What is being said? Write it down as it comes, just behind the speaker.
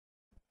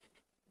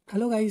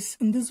Hello guys,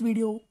 in this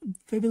video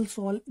we will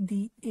solve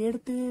the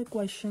 8th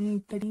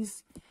question, that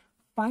is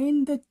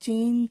find the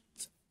change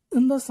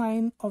in the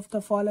sign of the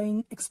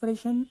following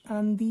expression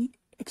and the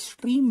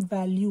extreme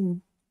value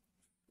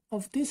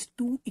of these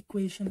two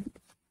equations.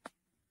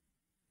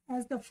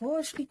 As the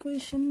first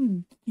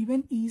equation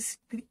given is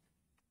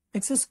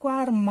x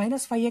square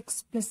minus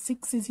 5x plus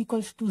 6 is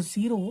equals to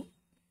 0.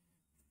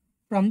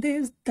 From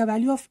this the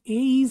value of a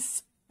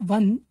is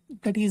 1,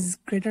 that is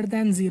greater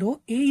than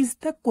 0. A is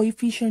the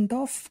coefficient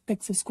of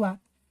x square,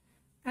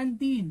 and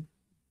b,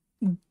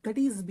 that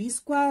is b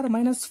square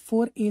minus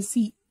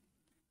 4ac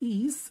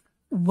is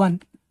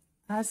 1.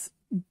 As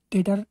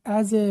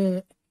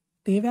a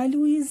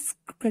value is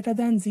greater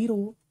than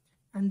 0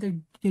 and the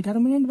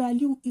determinant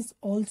value is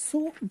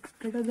also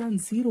greater than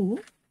 0,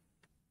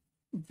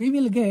 we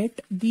will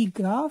get the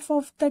graph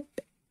of that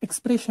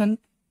expression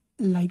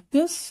like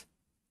this,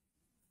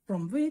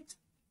 from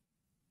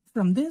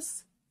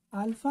this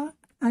alpha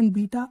and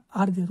beta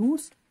are the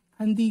roots,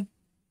 and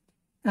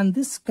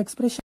this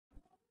expression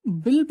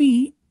will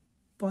be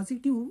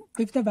positive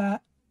if the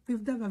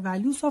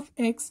values of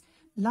x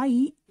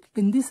lie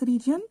in this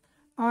region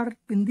or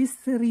in this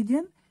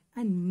region,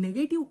 and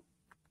negative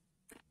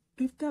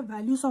if the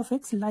values of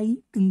x lie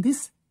in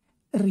this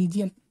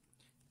region.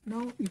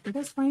 Now let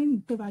us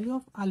find the value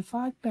of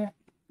alpha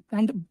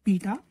and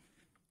beta.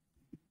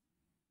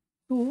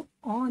 So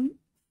on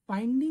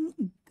finding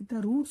the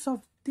roots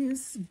of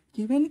this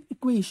given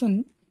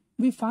equation,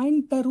 we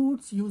find the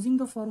roots using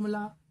the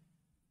formula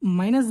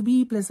minus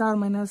b plus or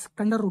minus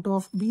under root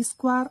of b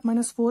square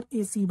minus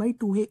 4ac by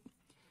 2a.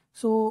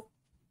 So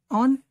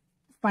on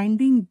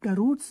finding the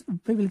roots,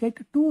 we will get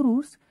two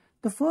roots.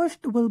 The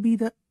first will be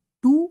the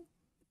 2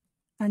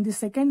 and the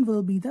second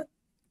will be the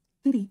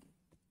 3.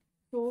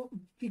 So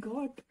we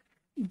got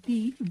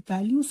the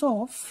values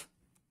of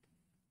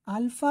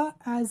alpha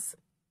as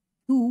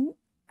 2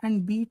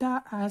 and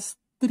beta as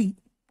 3.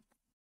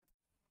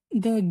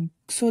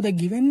 So the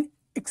given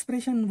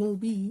expression will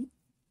be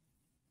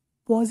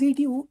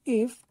positive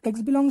if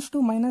x belongs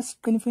to minus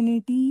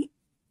infinity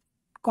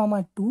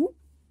comma 2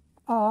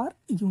 or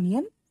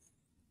union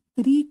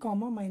 3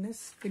 comma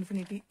minus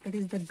infinity. That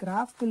is, the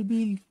graph will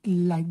be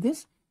like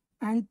this,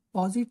 and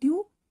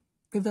positive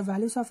if the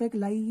values of x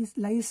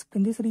lies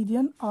in this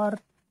region or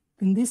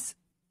in this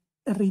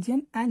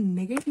region, and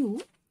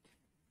negative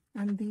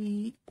and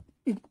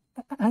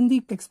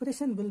the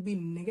expression will be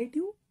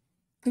negative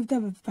if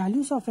the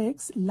values of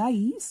x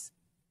lie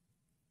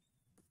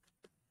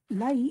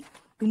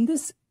in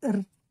this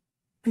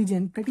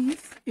region. That is,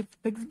 if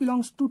x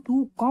belongs to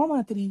 2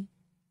 comma 3,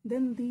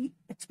 then the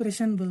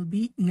expression will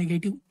be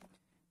negative.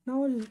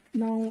 Now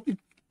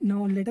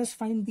let us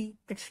find the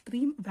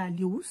extreme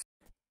values.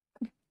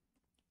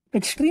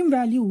 Extreme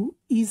value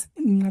is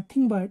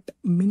nothing but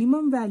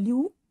minimum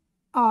value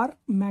or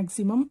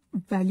maximum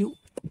value.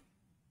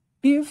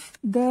 If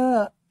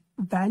the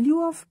value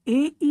of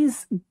a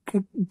is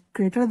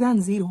greater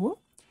than 0,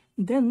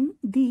 then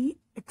the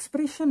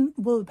expression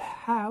will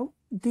have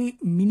the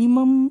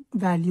minimum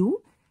value,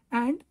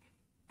 and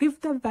if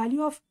the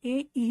value of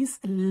a is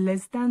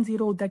less than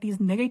 0, that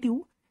is negative,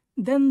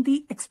 then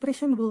the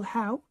expression will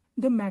have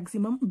the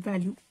maximum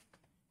value.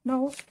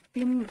 Now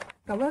in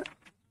our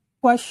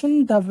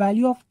question, the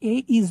value of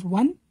a is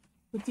 1,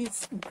 which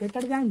is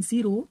greater than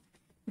 0,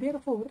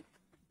 therefore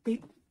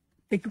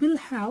it will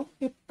have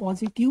a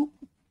positive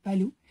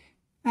value.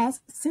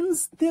 As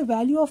since the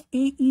value of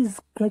a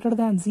is greater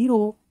than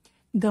 0,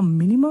 the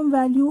minimum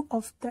value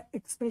of the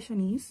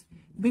expression is,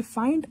 we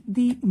find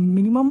the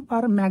minimum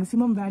or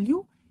maximum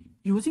value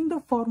using the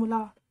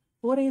formula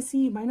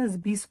 4ac minus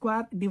b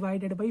square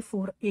divided by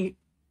 4a.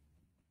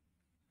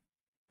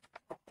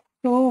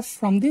 So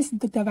from this,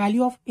 the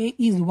value of a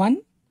is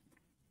 1,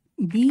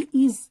 b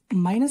is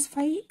minus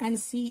 5 and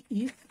c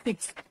is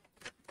 6.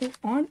 So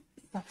on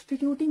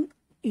substituting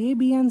a,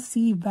 b and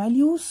c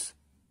values,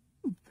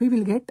 we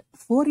will get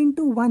 4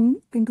 into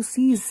 1 into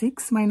c is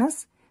 6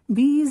 minus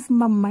b is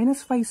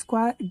minus 5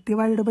 square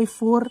divided by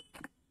 4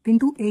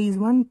 into a is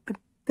 1,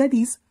 that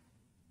is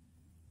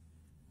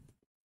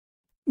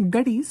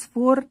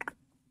 4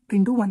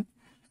 into 1.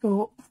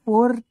 So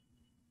 4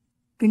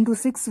 into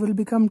 6 will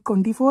become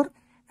 24,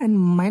 and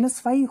minus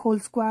 5 whole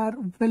square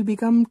will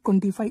become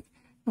 25.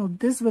 Now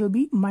this will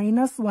be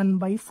minus 1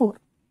 by 4.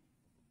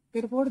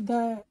 Therefore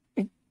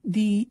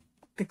the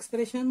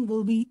expression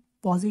will be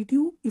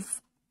positive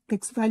if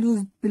x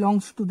value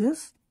belongs to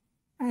this,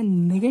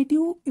 and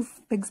negative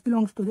if x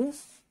belongs to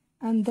this,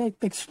 and the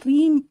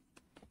extreme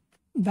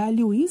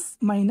value is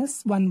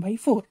minus 1 by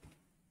 4.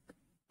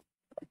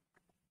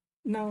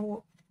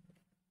 Now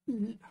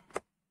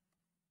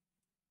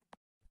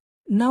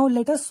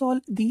let us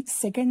solve the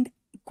second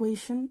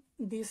equation.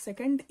 The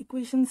second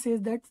equation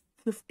says that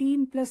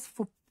 15 plus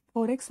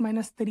 4x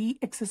minus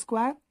 3x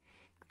square.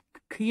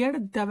 Here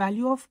the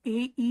value of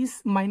a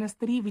is minus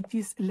 3, which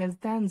is less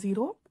than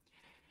 0,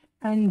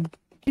 and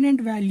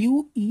determinant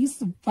value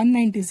is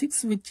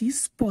 196, which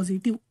is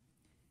positive.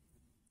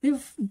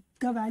 if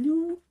the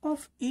value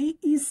of A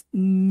is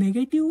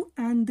negative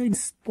and then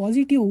is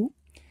positive,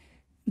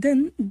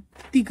 then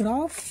the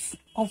graph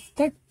of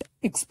that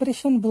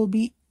expression will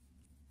be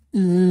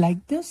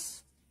like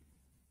this.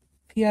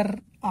 Here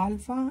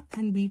alpha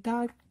and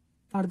beta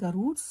are the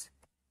roots,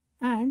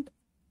 and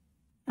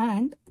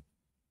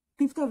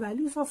if the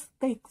values of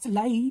x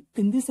lie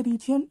in this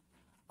region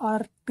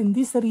or in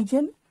this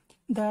region,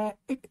 the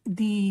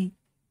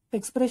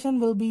expression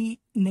will be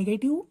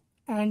negative,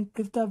 and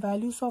if the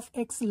values of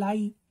x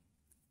lie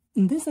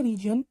in this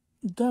region,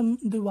 then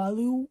the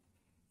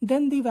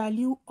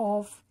value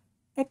of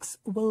x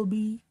will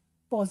be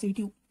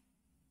positive.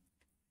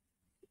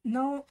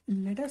 Now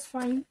let us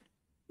find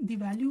the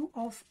value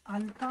of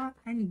alpha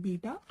and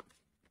beta.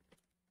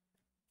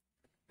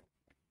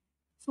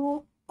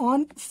 So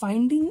on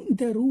finding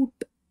the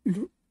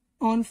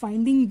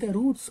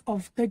roots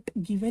of that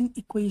given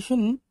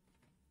equation,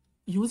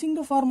 using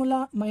the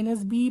formula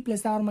minus b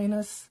plus or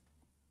minus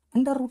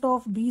under root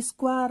of b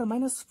square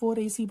minus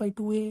 4ac by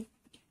 2a,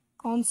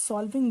 on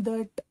solving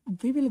that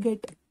we will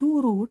get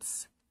two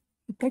roots,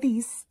 that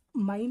is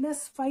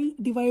minus 5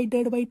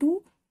 divided by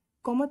 2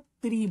 comma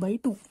 3 by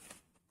 2.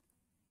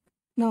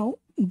 Now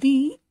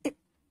the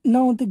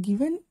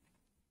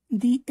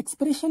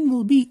expression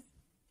will be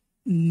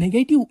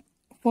negative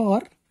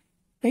for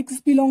x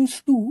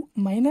belongs to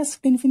minus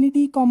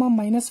infinity comma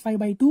minus 5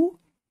 by 2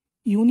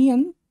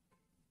 union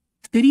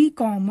 3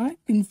 comma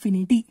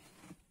infinity.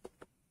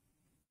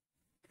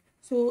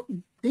 So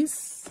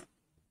this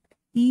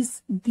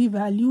is the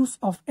values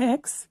of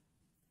x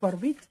for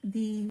which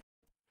this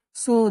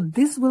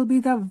will be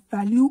the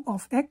value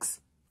of x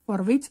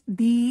for which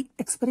the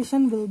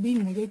expression will be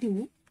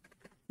negative.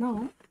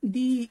 Now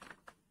the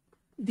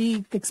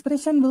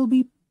expression will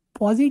be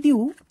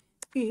positive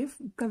if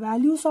the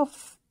value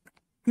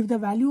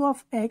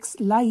of x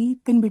lie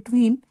in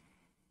between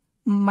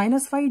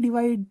minus 5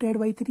 divided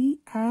by 3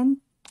 and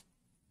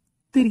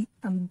 3.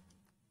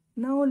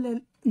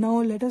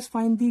 Now let us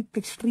find the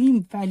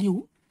extreme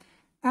value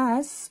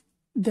as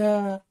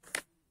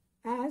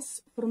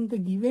from the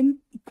given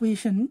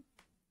equation.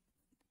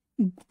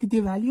 The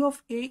value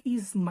of a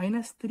is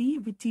minus 3,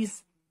 which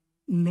is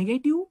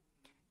negative.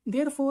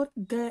 Therefore,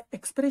 the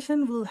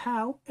expression will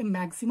have a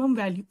maximum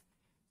value.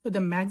 So the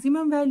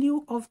maximum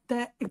value of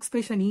the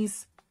expression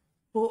is,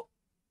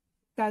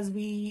 as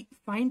we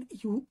find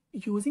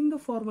using the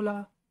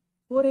formula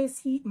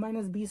 4ac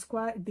minus b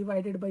square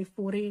divided by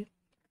 4a.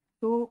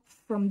 So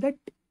from that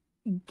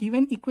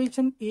given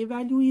equation, a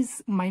value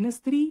is minus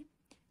 3,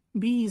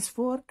 b is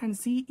 4 and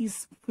c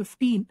is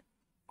 15.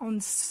 On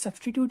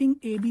substituting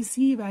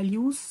ABC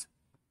values,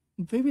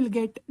 we will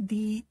get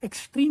the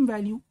extreme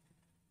value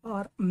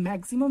or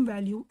maximum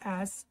value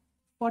as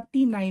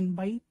 49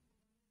 by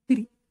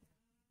 3.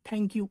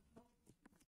 Thank you.